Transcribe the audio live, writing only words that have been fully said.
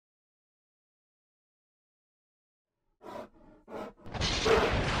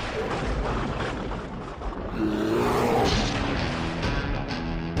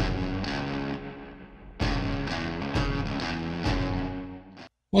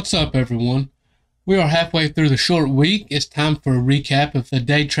What's up, everyone? We are halfway through the short week. It's time for a recap of the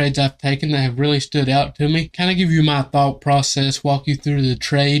day trades I've taken that have really stood out to me. Kind of give you my thought process, walk you through the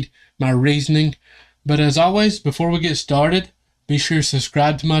trade, my reasoning. But as always, before we get started, be sure to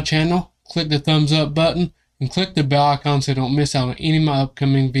subscribe to my channel, click the thumbs up button, and click the bell icon so you don't miss out on any of my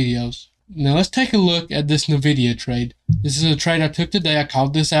upcoming videos. Now let's take a look at this NVDA trade. This is a trade I took today. I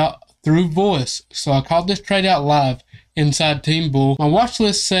called this out through voice. So I called this trade out live inside Team Bull. My watch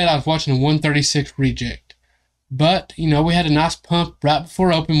list said I was watching a 136 reject. But, we had a nice pump right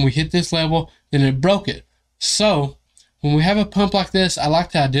before open. We hit this level, then it broke it. So, when we have a pump like this, I like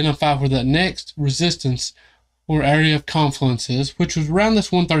to identify where the next resistance or area of confluence is, which was around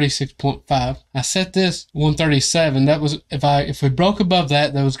this 136.5. I set this 137. That was, if we broke above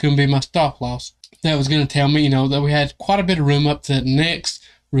that, that was going to be my stop loss. That was going to tell me, that we had quite a bit of room up to that next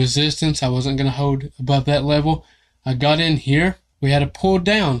resistance. I wasn't going to hold above that level. I got in here. We had a pull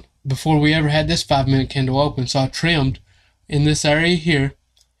down before we ever had this 5-minute candle open. So I trimmed in this area here.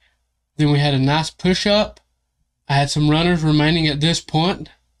 Then we had a nice push up. I had some runners remaining at this point.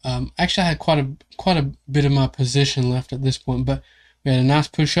 Actually, I had quite a bit of my position left at this point, but we had a nice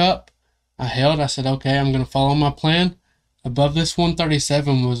push up. I held. I said, okay, I'm going to follow my plan. Above this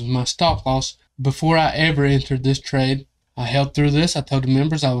 137 was my stop loss. Before I ever entered this trade, I held through this. I told the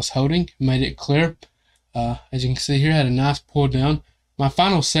members I was holding, made it clear. As you can see here, I had a nice pull down. My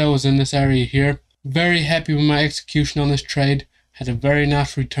final sell was in this area here. Very happy with my execution on this trade. Had a very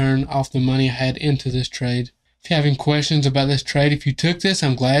nice return off the money I had into this trade. If you have any questions about this trade, if you took this,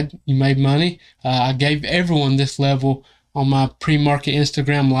 I'm glad you made money. I gave everyone this level on my pre-market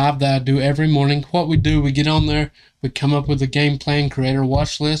Instagram live that I do every morning. What we do, we get on there, we come up with a game plan, create our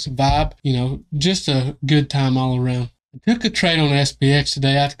watch list, vibe, just a good time all around. I took a trade on SPX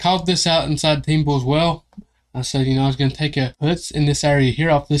today. I called this out inside Team Bull as well. I said, I was going to take a puts in this area here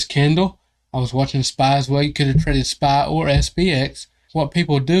off this candle. I was watching SPY as well. You could have traded SPY or SPX. What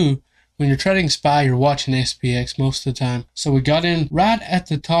people do when you're trading SPY, you're watching SPX most of the time. So we got in right at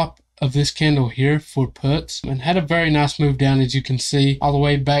the top of this candle here for puts and had a very nice move down, as you can see, all the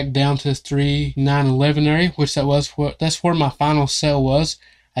way back down to this 3,911 area, which that's where my final sell was.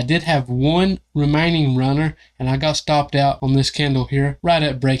 I did have one remaining runner, and I got stopped out on this candle here, right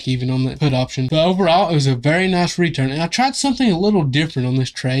at break even on the put option. But overall, it was a very nice return, and I tried something a little different on this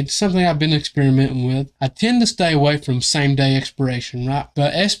trade, something I've been experimenting with. I tend to stay away from same-day expiration, right?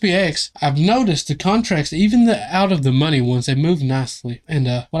 But SPX, I've noticed the contracts, even the out-of-the-money ones, they move nicely. And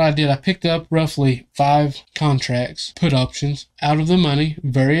what I did, I picked up roughly 5 contracts, put options, out of the money,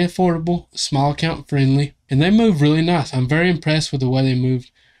 very affordable, small account friendly, and they move really nice. I'm very impressed with the way they moved.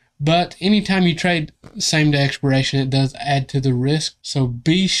 But anytime you trade same-day expiration, it does add to the risk. So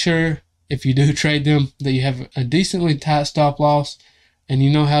be sure, if you do trade them, that you have a decently tight stop loss and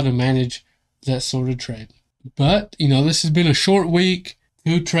you know how to manage that sort of trade. But, this has been a short week.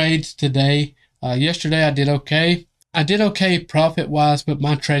 2 trades today. Yesterday I did okay. I did okay profit-wise, but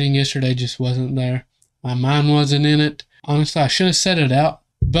my trading yesterday just wasn't there. My mind wasn't in it. Honestly, I should have set it out,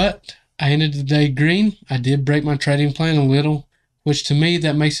 but I ended the day green. I did break my trading plan a little, which to me,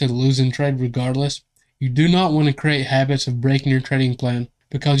 that makes it a losing trade regardless. You do not want to create habits of breaking your trading plan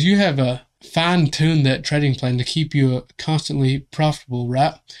because you have fine-tuned that trading plan to keep you constantly profitable,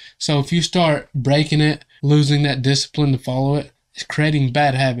 right? So if you start breaking it, losing that discipline to follow it, it's creating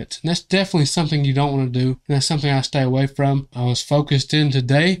bad habits. And that's definitely something you don't want to do, and that's something I stay away from. I was focused in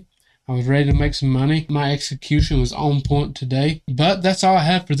today. I was ready to make some money. My execution was on point today. But that's all I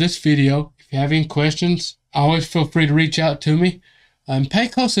have for this video. If you have any questions, always feel free to reach out to me. And pay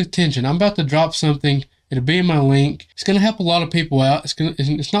close attention. I'm about to drop something. It'll be in my link. It's going to help a lot of people out.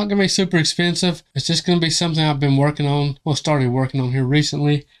 It's not going to be super expensive. It's just going to be something I've been working on. Well, started working on here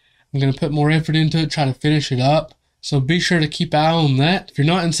recently. I'm going to put more effort into it, try to finish it up. So be sure to keep an eye on that. If you're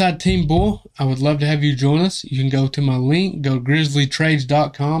not inside Team Bull, I would love to have you join us. You can go to my link, go to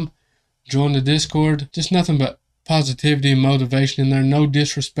grizzlytrades.com, join the Discord. Just nothing but positivity and motivation in there. No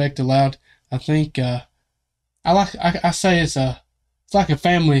disrespect allowed. I think I say it's like a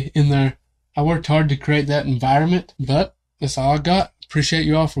family in there. I worked hard to create that environment, but that's all I got. Appreciate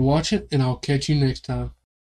you all for watching, and I'll catch you next time.